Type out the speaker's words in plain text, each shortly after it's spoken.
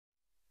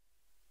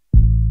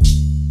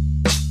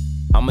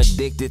I'm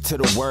addicted to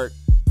the work,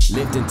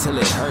 lifting till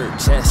it hurt,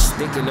 chest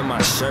sticking to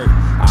my shirt.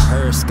 I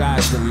heard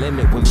sky's the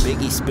limit when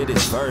Biggie spit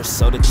his verse,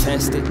 so to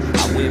test it,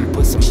 I went and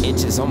put some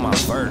inches on my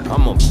vert.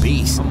 I'm a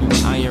beast,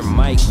 Iron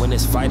Mike when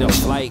it's fight or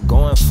flight,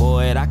 going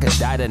for it, I could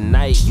die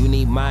tonight. You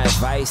need my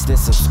advice, then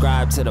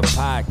subscribe to the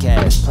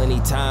podcast. Plenty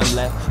time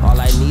left, all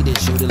I need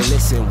is you to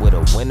listen with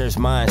a winner's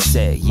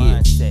mindset,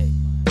 yeah.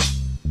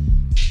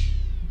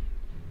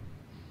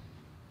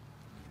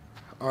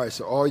 All right,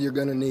 so all you're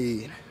gonna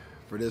need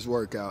for this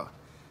workout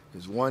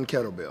is one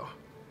kettlebell.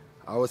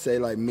 I would say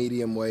like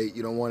medium weight.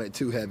 You don't want it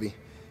too heavy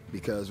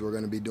because we're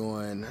gonna be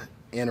doing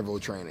interval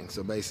training.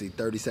 So basically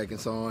 30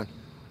 seconds on,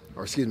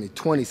 or excuse me,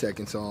 20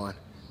 seconds on,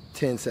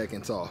 10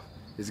 seconds off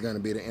is gonna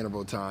be the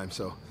interval time.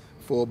 So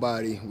full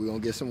body, we're gonna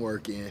get some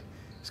work in.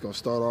 It's gonna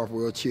start off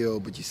real chill,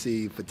 but you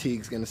see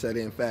fatigue's gonna set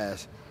in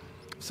fast.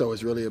 So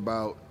it's really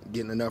about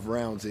getting enough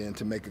rounds in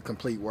to make a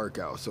complete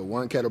workout. So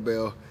one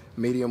kettlebell,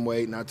 medium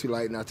weight, not too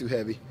light, not too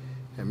heavy.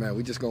 And man,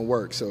 we just gonna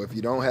work. So if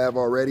you don't have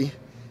already,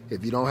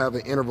 if you don't have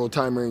an interval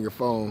timer in your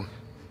phone,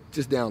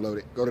 just download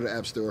it. Go to the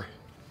App Store,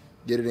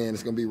 get it in.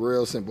 It's gonna be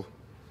real simple.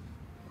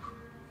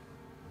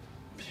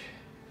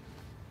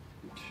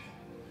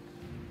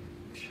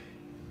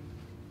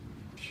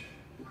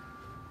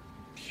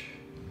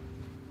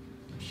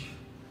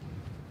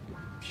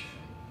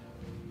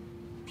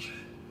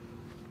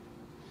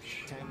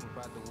 Came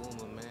about the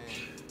womb, man,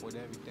 with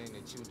everything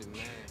that you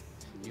demand.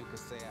 You could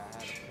say I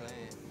had a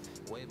plan,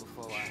 way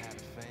before I had a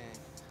fan.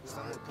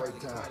 All right, break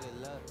time.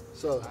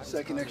 So,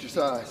 second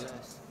exercise,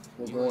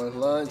 we're going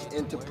lunge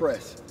into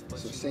press.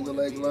 So single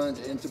leg lunge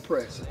into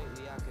press.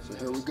 So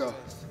here we go.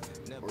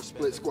 Or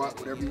split squat,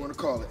 whatever you want to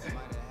call it.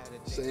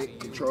 Sink,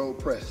 control,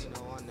 press.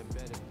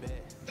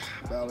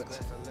 Balance.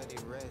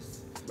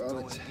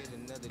 Balance.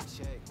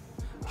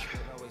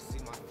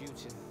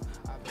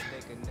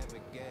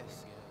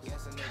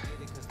 Guessing they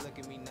get it, cause look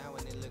at me now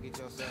and then look at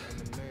yourself in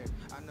the mirror.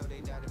 I know they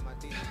doubted my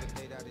thesis, but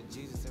they doubted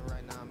Jesus, and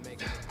right now I'm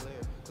making it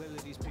clear. Clearly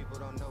these people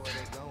don't know where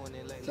they're going,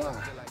 and lately I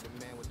feel like the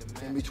man with the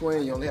man. In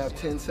between, you only have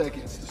 10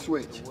 seconds to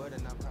switch.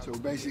 So we're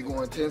basically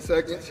going 10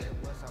 seconds,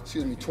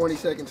 excuse me, 20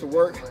 seconds to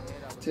work,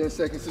 10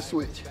 seconds to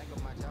switch.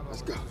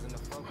 Let's go.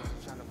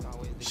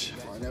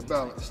 Find that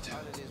balance.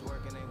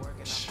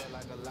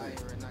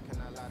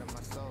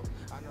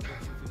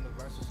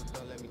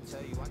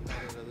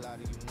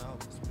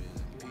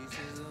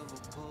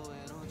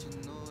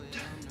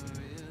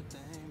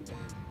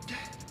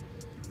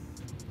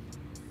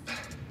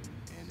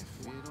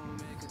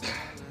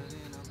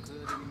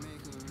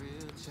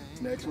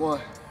 Next one,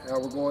 now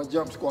we're going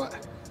jump squat.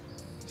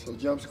 So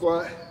jump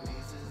squat,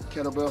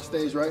 kettlebell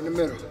stays right in the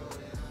middle.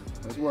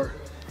 Let's work.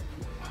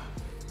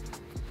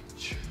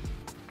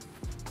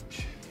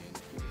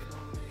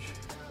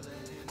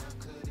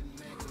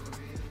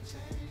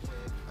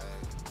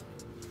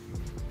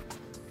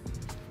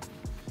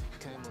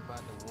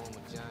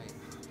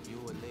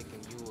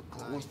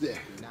 Almost there.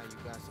 Now you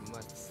got so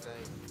much to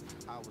say.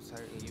 I was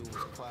hurting, you was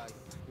quiet.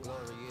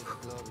 Glory is a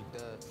glory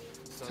does.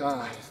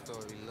 Time.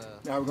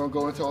 Now we're gonna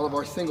go into all of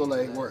our single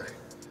leg work.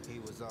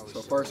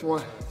 So first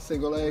one,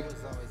 single leg,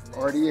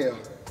 RDL.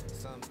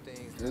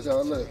 Here's how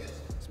it looks.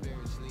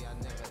 Spiritually, I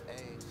never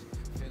age.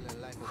 Feeling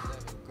like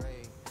 11th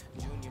grade.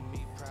 Junior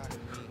me, proud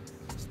of me.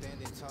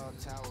 Standing tall,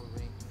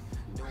 towering.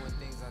 Doing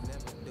things I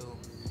never do.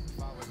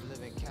 If I was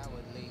living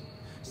cowardly.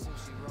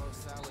 Sushi roll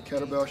sour.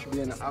 Kettlebell should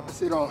be in the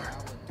opposite arm.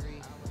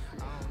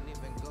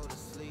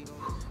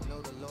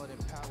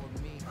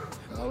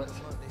 Balance.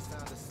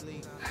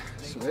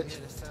 Switch.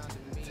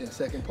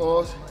 10-second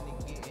pause.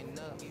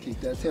 Keep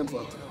that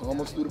tempo.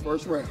 Almost through the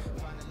first round.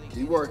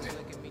 Keep working.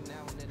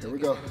 Here we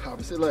go.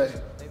 Opposite leg.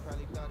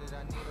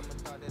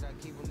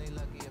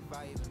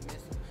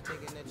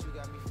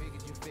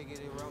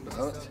 Balance.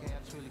 Balance.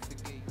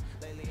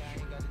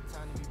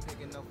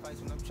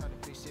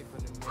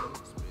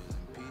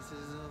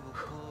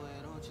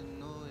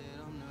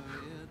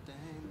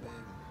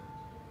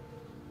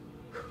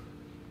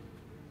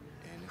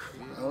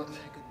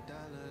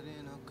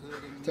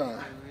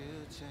 Time.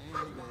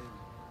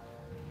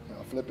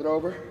 Now flip it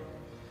over.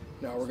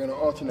 Now we're gonna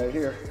alternate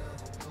here.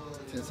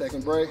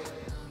 10-second break.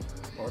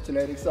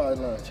 Alternating side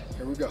lunge.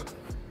 Here we go.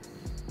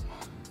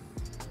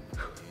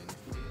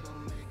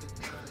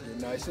 Get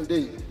nice and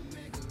deep.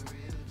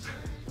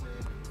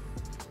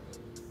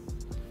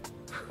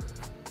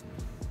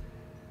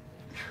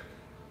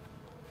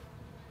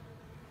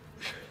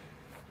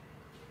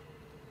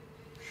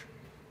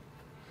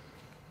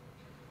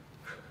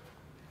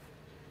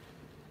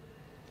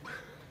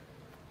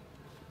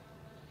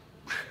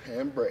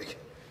 And break.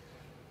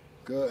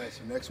 Good.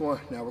 So next one.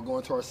 Now we're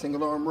going to our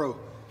single arm row.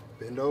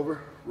 Bend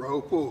over,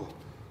 row, pull.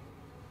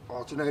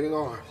 Alternating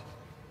arms.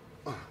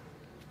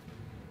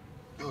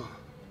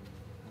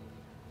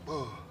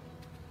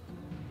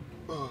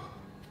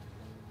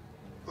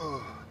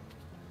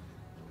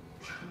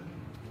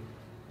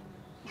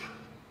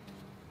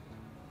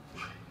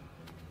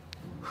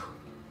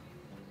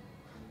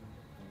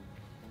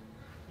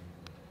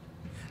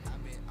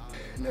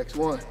 Next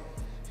one.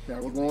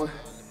 Now we're going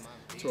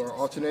to our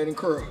alternating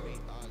curl.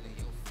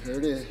 There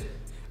it is.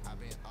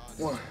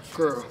 1,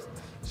 curl,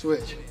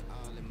 switch.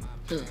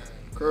 2,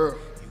 curl,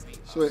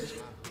 switch.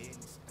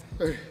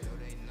 3,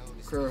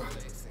 curl.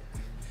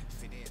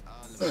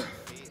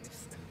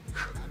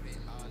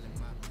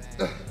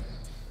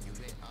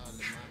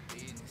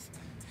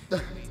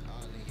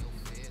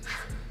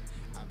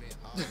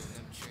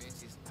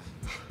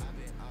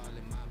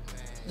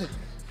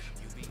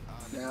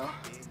 Now,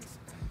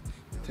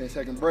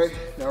 10-second break.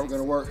 Now we're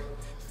gonna work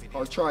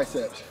our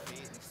triceps.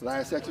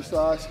 Last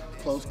exercise,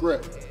 close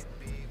grip.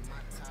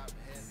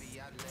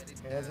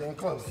 Hands in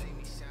close.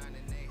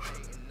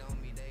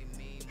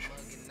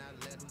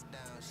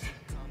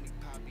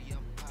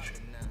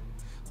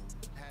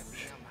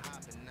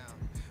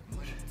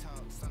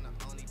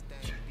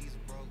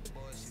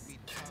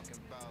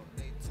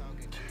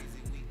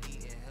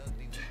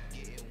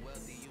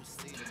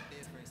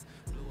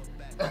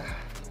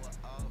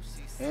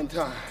 And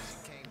time.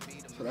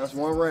 So that's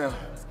one round,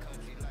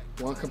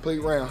 one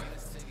complete round.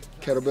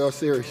 Kettlebell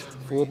series,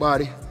 full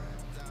body,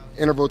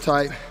 interval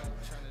type.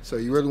 So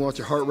you really want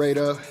your heart rate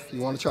up.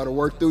 You want to try to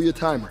work through your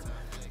timer.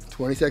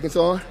 20 seconds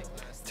on,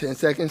 10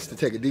 seconds to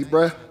take a deep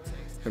breath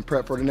and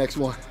prep for the next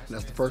one.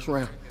 That's the first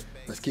round.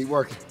 Let's keep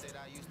working.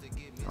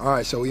 All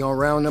right, so we on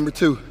round number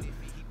 2. We're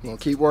gonna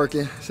keep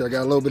working. So I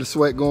got a little bit of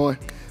sweat going.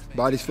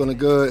 Body's feeling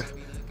good.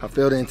 I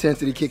feel the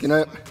intensity kicking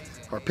up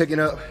or picking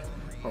up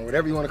or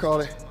whatever you want to call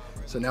it.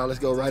 So now let's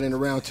go right into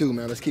round 2,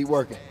 man. Let's keep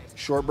working.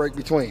 Short break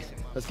between.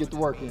 Let's get to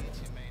work in.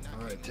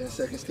 All right, 10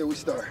 seconds till we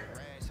start.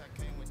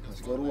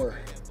 Let's go to work.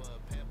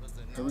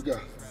 Here we go.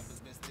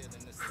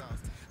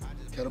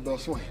 Kettlebell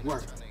swing,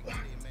 work.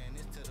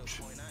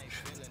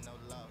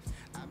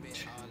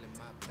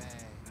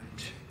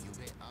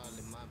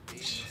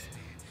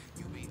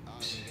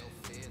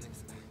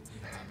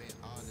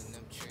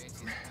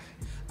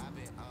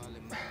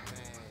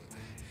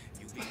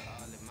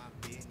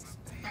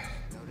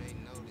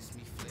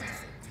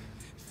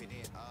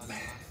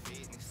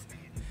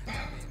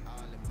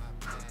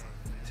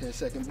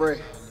 Second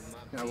break.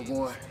 Now we're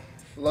going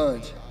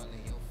lunge.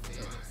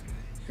 So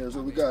here's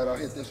what we got. I'll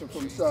hit this one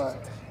from the side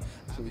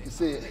so we can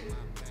see it.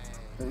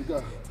 Here we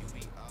go.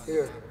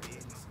 Here.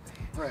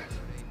 Press.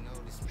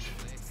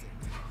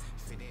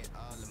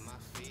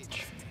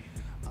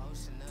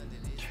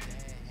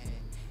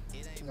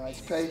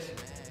 Nice pace.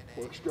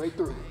 Work straight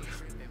through.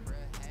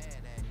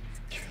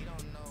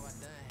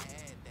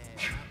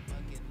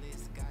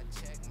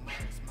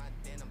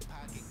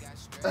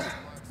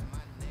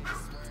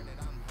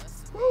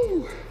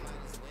 Woo.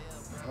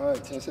 All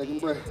right, 10-second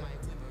break.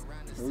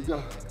 Here we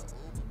go.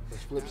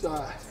 Let's flip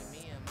side.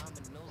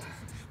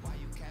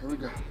 Here we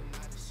go.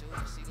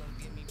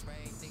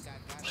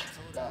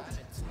 5,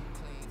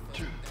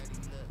 2,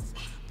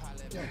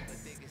 3,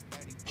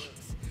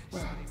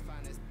 1.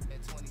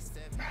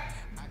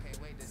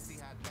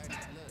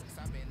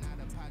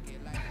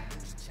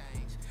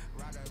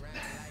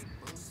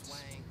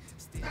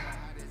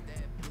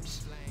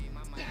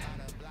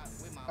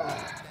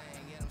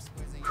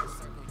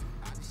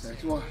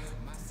 Next one.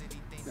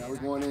 Now we're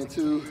going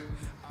into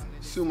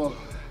sumo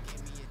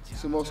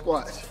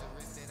squats.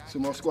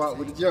 Sumo squat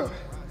with a jump.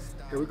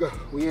 Here we go.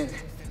 We in.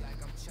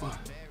 1,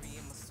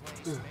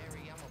 2,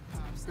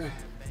 3.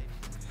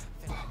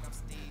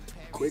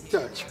 Quick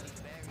touch.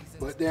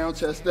 Butt down,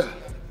 chest up.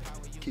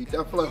 Keep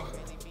that flow.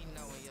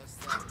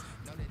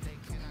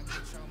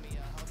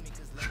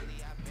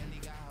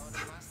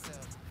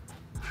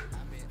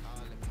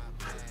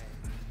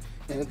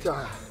 And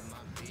time.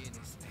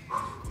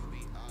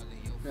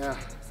 Now,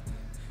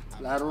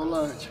 lateral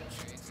lunge.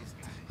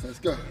 Let's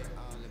go.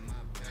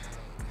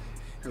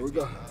 Here we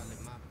go.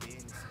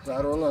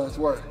 Lateral lunge,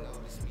 work.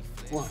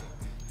 1,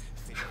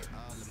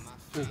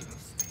 2.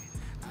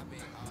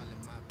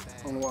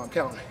 I don't know why I'm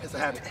counting. It's a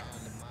habit.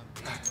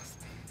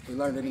 We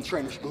learned it in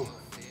training school.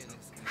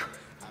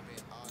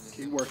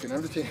 Keep working,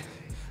 under 10.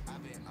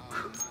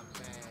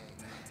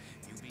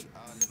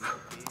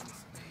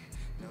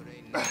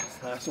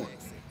 Last one.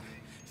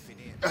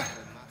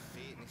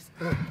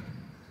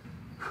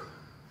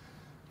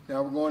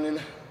 Now we're going in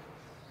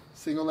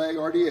single leg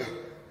RDL.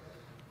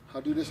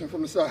 I'll do this one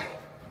from the side.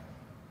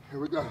 Here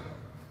we go.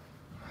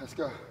 Let's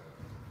go.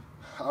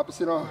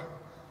 Opposite arm,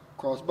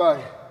 cross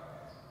body.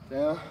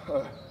 Down,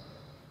 up.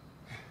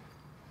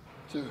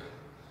 2.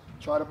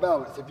 Try to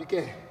balance if you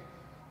can.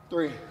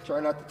 3.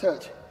 Try not to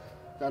touch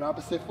that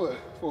opposite foot.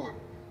 4.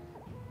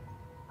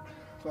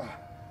 5.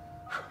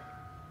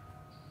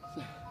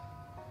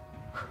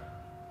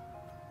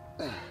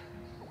 6.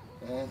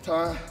 And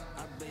time.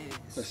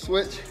 Let's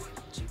switch.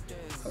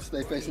 I'll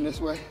stay facing this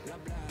way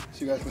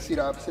so you guys can see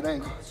the opposite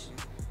angle.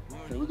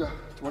 Here we go,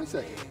 20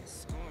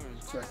 seconds.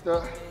 Chest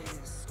up.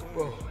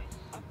 Whoa.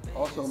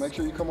 Also, make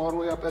sure you come all the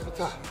way up at the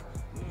top.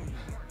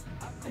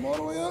 Come all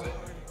the way up.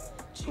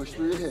 Push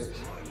through your hips.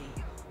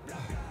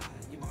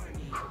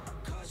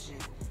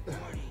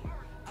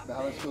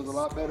 Balance feels a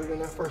lot better than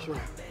that first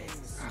one.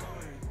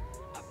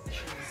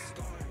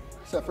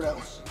 Except for that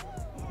one.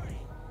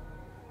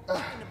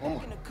 One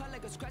more.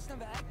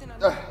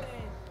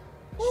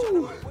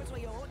 Woo.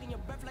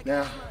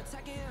 Now,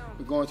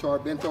 we're going to our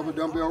bent over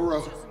dumbbell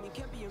row.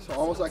 So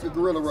almost like a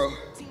gorilla row.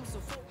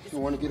 You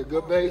want to get a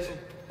good base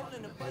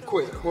and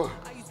quick. 1,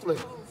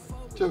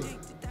 2,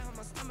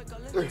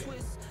 3,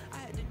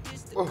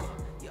 4.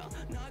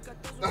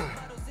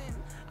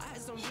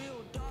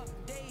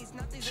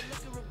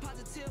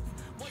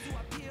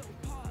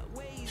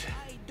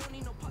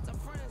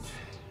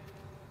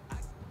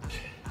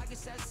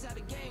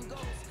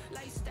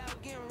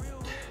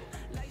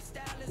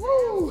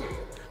 Woo!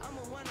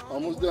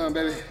 Almost done,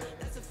 baby.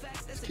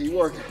 Let's keep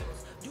working.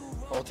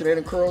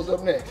 Alternating curls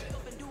up next.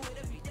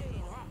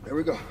 There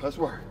we go. Let's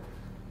work.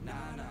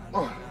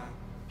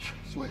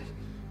 Switch.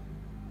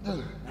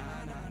 2,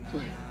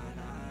 switch.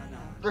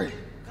 3,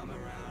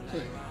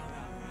 switch.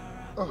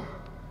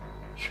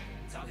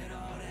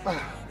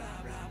 5.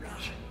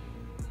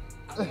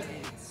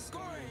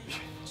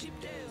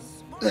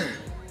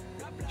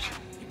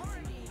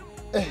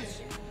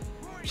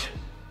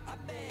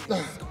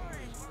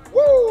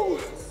 Woo!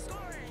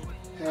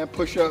 And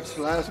push-ups,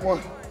 last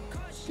one.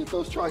 Get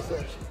those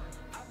triceps.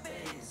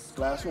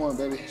 Last one,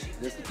 baby.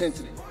 This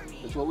intensity.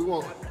 That's what we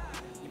want.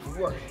 Keep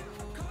working.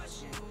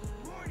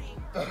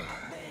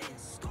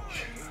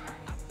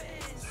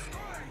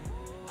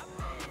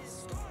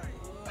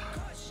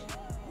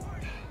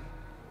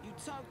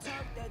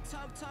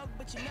 Talk,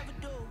 but you never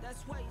do.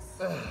 That's waste.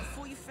 You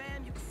fool your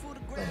fam, you can fool the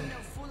gram,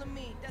 never fooling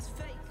me. That's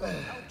fake. Oh,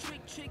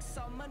 tricks,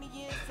 all money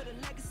in for the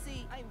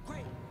legacy. I'm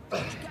great. You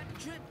got the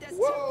drip, that's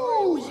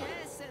whoa! Your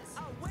assets.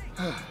 Oh, wait.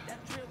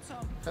 That drill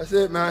talk. That's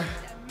it, man.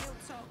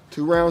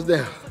 2 rounds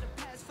down.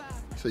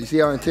 So you see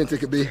how intense it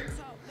could be.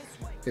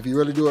 If you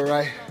really do it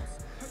right,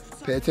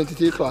 pay attention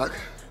to your clock.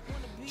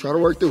 Try to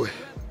work through it.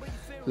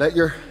 Let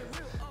your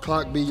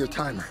clock be your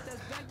timer.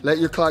 Let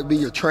your clock be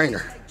your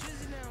trainer.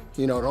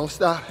 You know, don't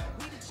stop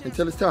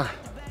until it's time.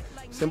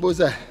 Simple as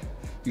that.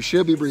 You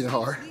should be breathing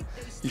hard.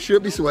 You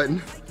should be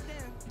sweating.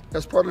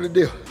 That's part of the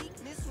deal.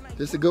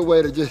 This is a good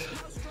way to just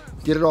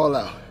get it all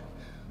out.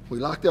 We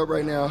locked up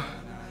right now.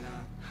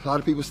 A lot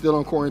of people still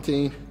on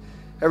quarantine.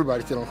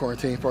 Everybody's still on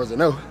quarantine, as far as I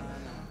know.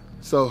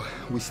 So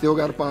we still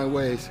got to find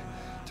ways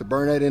to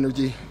burn that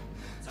energy,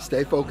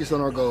 stay focused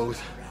on our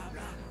goals.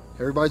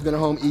 Everybody's been at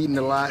home eating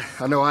a lot.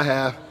 I know I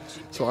have.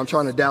 So I'm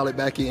trying to dial it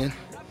back in.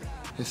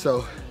 And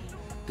so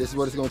this is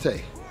what it's going to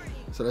take.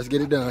 So let's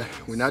get it done.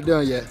 We're not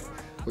done yet.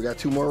 We got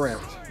 2 more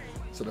rounds.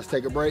 So let's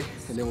take a break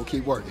and then we'll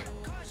keep working.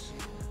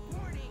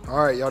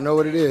 All right, y'all know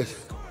what it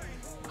is.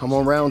 I'm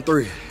on round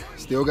 3.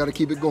 Still got to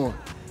keep it going.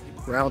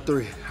 Round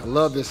 3. I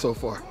love this so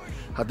far.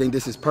 I think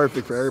this is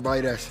perfect for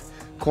everybody that's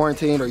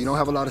quarantined or you don't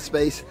have a lot of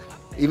space.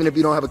 Even if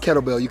you don't have a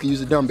kettlebell, you can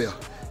use a dumbbell.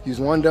 Use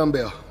 1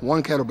 dumbbell,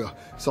 1 kettlebell.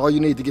 It's all you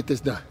need to get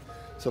this done.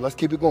 So let's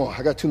keep it going.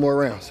 I got 2 more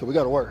rounds, so we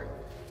got to work.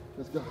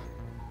 Let's go.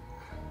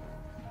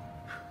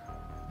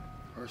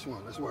 First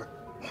one, let's work.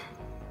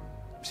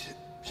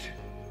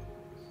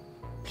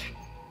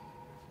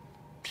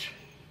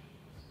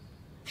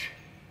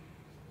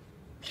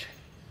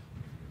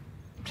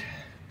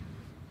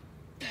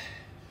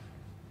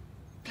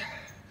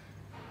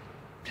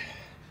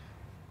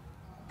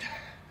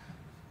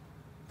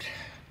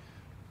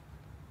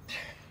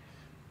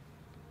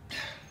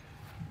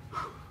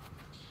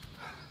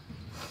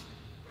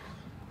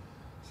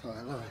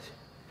 Side lunge.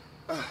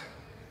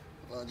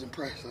 Lunge and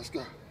press, let's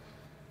go.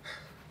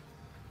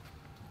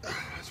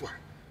 Let's work.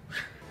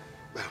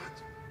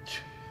 Balance.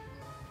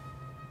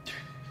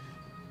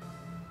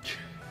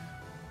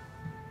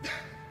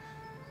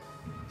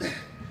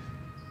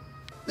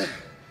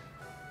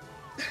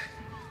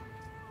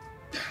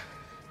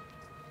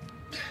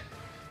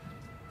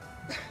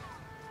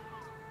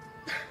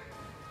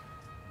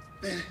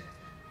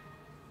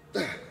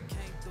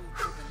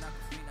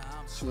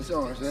 Switch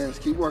arms, man. Let's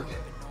keep working.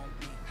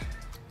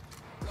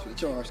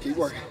 Switch arms, keep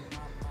working.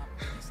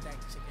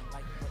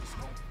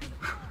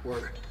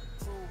 Work.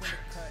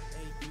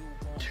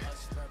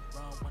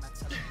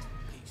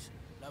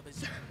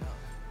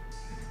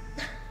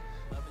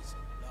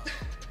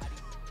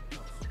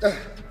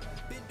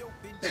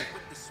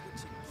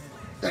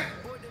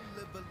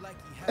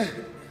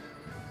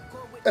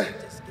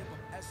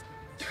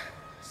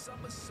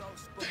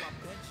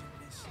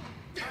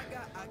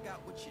 I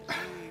got what you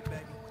need,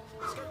 baby.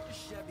 Skirt the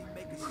Chevy,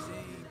 make a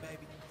scene,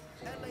 baby.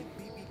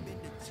 LABB been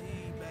the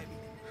team, baby.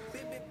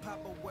 Big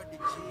Papa, word the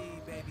G,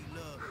 baby.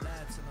 Look,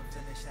 lab till I'm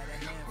finished. Had a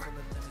handful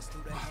of lemons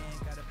through the hand.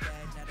 Got a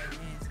bag, now the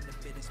hands in the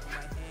business for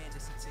my hand.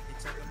 It's a ticket,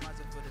 talking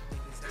Mazda for the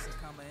biggest. That's a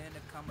comma and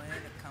a comma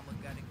and a comma.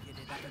 Gotta get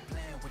it. I've been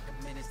playing with the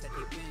minutes that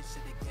they been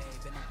should've gave.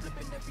 And I'm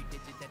flipping every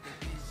digit that they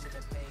been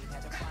should've paid.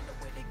 Had to find a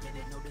way to get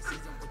it. No, this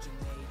isn't what you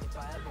made. If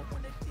I ever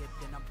wanna dip,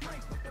 then I'm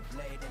frank with the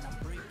blade. And I'm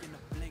breaking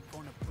a blink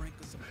on the brink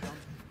of some dumb.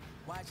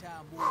 Watch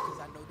how I move, cause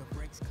I know the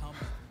break's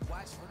coming.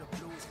 Watch for the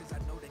blues, cause I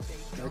know that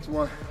they. Next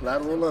one,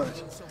 lateral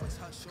lunge.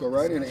 Go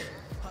right in it.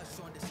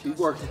 Keep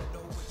working.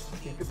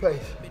 Keep your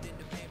pace.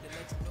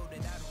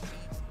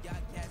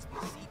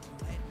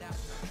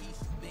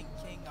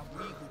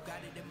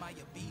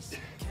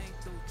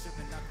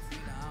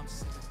 I'm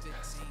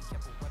 15,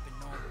 kept a weapon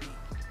on me.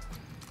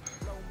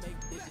 Flow make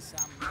digits,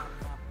 I'm not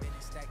my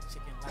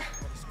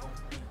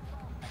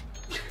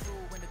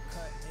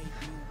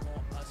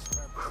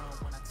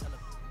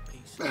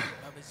Love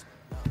is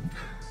love.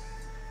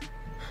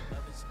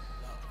 Love is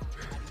love.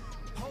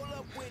 Hold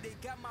up with it,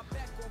 got my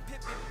back on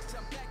Pippin.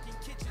 I'm back in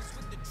kitchens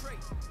with the tray.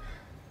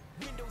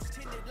 Windows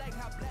tinted like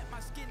how black my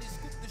skin is.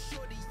 Scoop the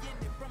shorty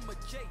in it from a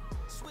J.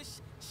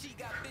 Swish, she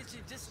got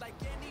vision just like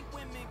any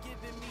women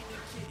giving me the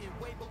kitten.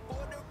 Way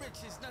before the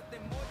riches,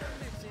 nothing more to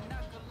mention.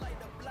 I could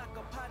light a block,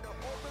 a pot of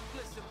aura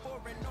glisten.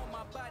 Foreign on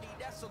my body,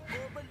 that's a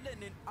Gora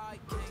linen. I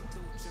came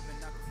through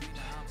tripping, I could feel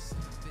I'm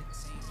 15,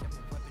 kept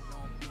a weapon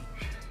on me.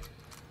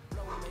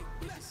 Blow make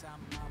bitches,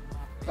 I'm on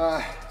my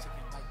bitch.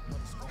 Chicken like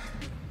what it's gonna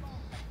be.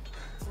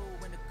 Crew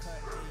in the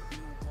cut, hey,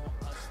 you want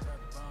us to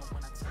run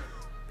when I tell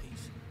you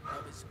peace.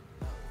 Love is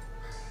love.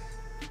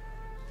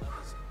 Love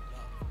is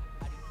love.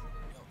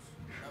 Adios.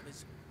 Love is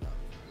love.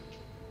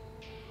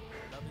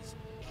 Love is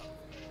love.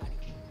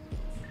 Adios.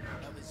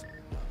 Love is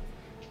love.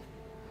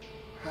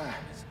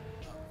 Love is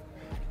love.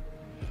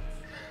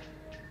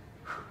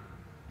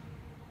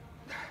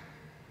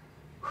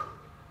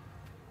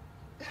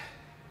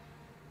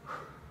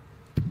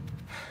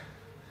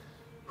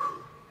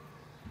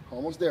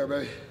 Almost there,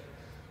 baby.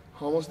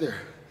 Almost there.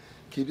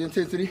 Keep the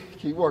intensity,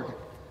 keep working.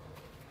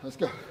 Let's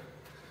go.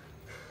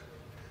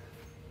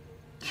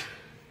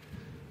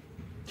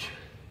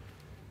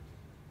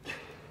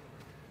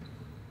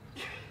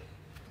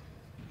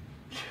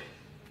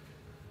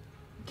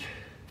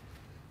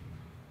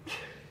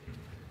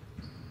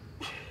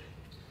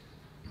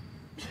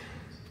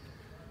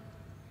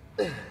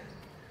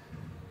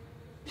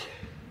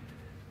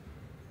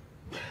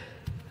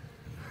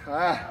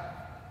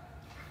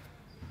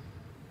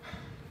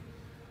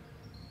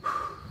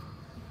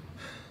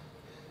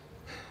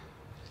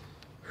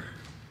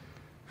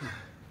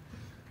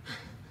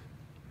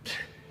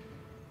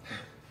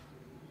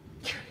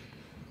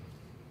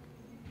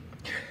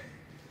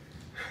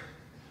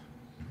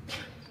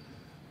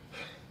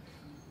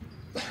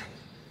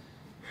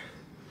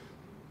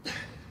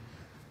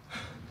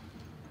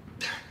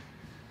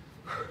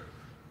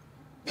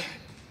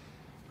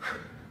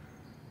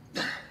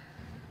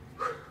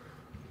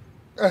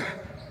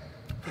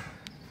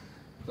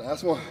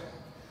 Last one.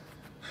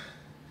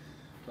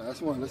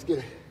 Last one, let's get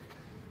it.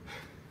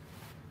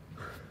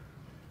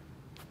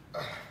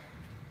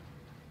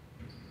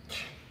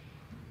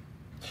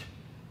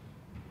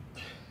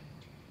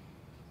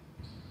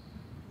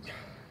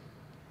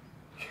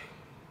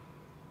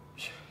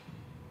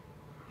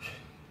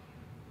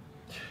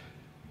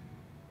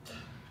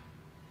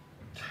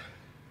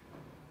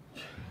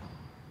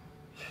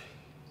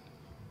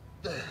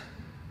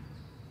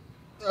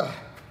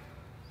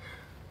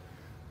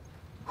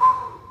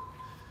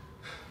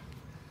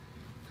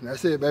 And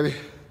that's it, baby.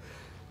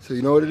 So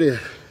you know what it is.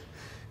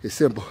 It's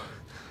simple.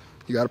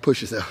 You gotta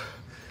push yourself.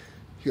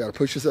 You gotta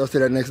push yourself to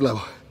that next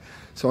level.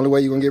 It's the only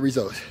way you're gonna get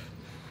results.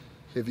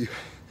 If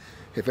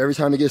every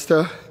time it gets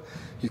tough,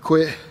 you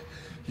quit,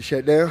 you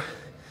shut down,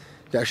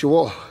 that's your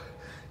wall.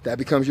 That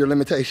becomes your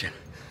limitation.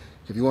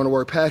 If you wanna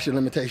work past your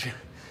limitation,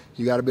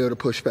 you gotta be able to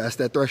push past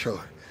that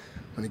threshold.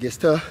 When it gets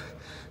tough,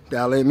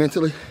 dial in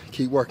mentally,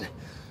 keep working.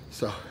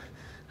 So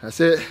that's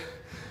it.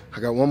 I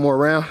got one more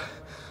round.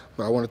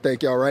 But I want to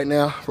thank y'all right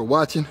now for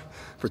watching,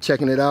 for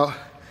checking it out.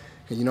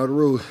 And you know the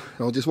rules.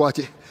 Don't just watch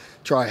it.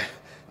 Try it.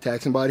 Tag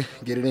somebody,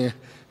 get it in,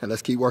 and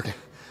let's keep working.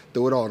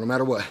 Do it all, no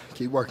matter what.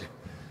 Keep working.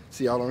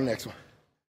 See y'all on the next one.